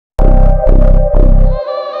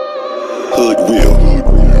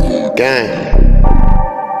Gang.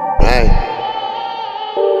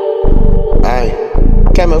 Ay.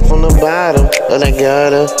 Came up from the bottom of the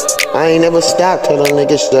gutter. I ain't never stopped till them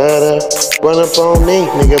niggas shut up. Run up on me,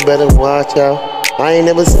 nigga better watch out. I ain't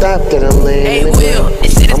never stopped till I'm laying in the ground.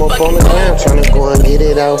 I'm up on the ground tryna go and get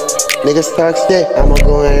it out. Niggas talk shit, I'ma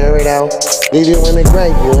go and air it out. Leave you in the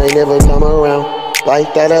grave, you ain't never come around.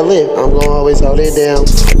 Like that I live, I'm gon' always hold it down.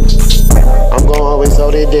 I'm gon' always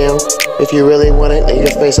hold it down. If you really want it, lay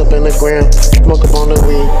your face up in the ground. Smoke up on the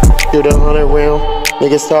weed, shoot 100 round.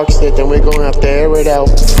 Niggas talk shit, then we gon' have to air it out.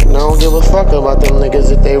 And I don't give a fuck about them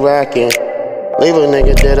niggas if they rockin'. Leave a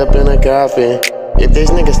nigga dead up in a coffin. If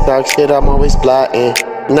these niggas talk shit, I'm always plotting.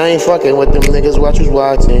 And I ain't fucking with them niggas, watch who's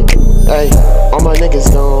watching. Hey, all my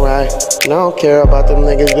niggas gon' ride. And I don't care about them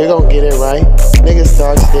niggas, we gon' get it right. Niggas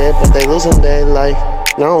talk shit, but they losing their life.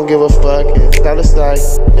 And I don't give a fuck, it's out of sight,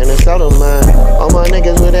 and it's out of mind. All my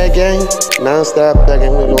niggas with that gang, non-stop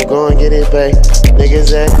thuggin', we gon' go and get it paid.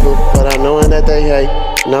 Niggas act cool, but I knowin' that they hate.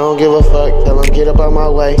 And I don't give a fuck, tell them get up out my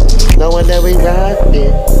way. Knowing that we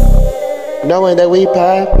rockin', knowing that we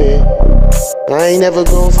poppin'. I ain't never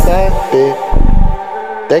gon' stop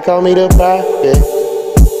it. They call me the prophet.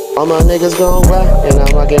 All my niggas gon' rock, and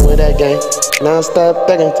I'm rockin' with that gang. Non-stop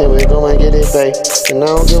thuggin' till we go and get it paid. And I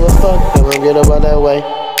don't give a fuck, tell them get up out that way.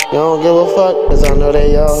 I don't give a fuck, cause I know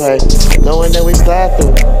they all hate. Knowing that we slide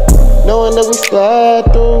through, knowing that we slide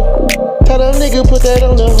through. Tell them nigga put that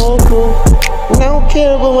on the whole crew. And I don't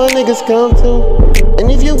care what my niggas come to.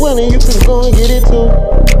 And if you want it, you can go and get it too.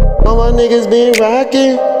 All my niggas been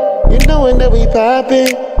rockin', you knowin' that we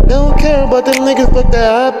poppin'. I don't care about them niggas, fuck the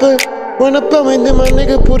hopper. Run up on me, then my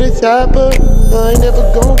nigga put a chopper. I ain't never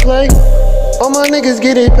gon' play. All my niggas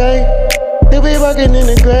get it paid. They be rockin' in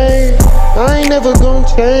the grave. I ain't never gon'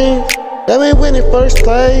 change. They be winning first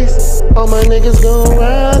place. All my niggas gon'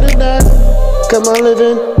 ride or die. Cause I live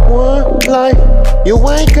in one life. You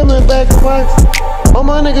ain't coming back twice. All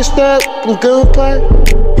my niggas strapped from gunplay.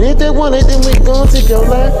 And if they want it, then we gon' take your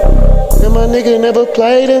life. And my nigga never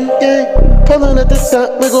played them game. Pulling at the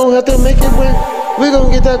top, we gon' have to make it work. We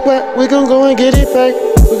gon' get that back, we gon' go and get it paid.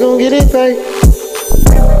 We gon' get it paid.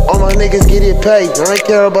 All my niggas get it paid. I ain't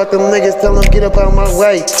care about them niggas, tell them get up out my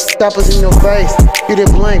way. Stop us in your face, get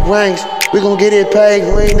it blank range. We gon' get it paid,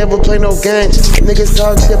 we ain't never play no games. Niggas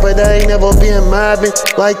talk shit, but they ain't never been mobbing.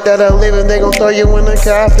 Like that I live and they gon' throw you in the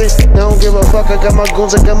coffin. I don't give a fuck, I got my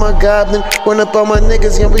goons, I got my goblin. Run up on my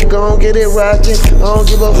niggas, yeah, we gon' get it rockin'. I don't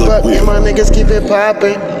give a fuck, and my niggas keep it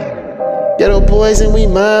poppin'. Ghetto boys and we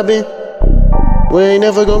mobbing. We ain't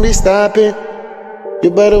never gonna be stopping.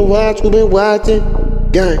 You better watch, we been watching.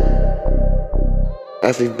 Gang.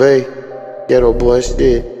 F.E.B. Ghetto boy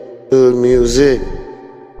shit. Hood music.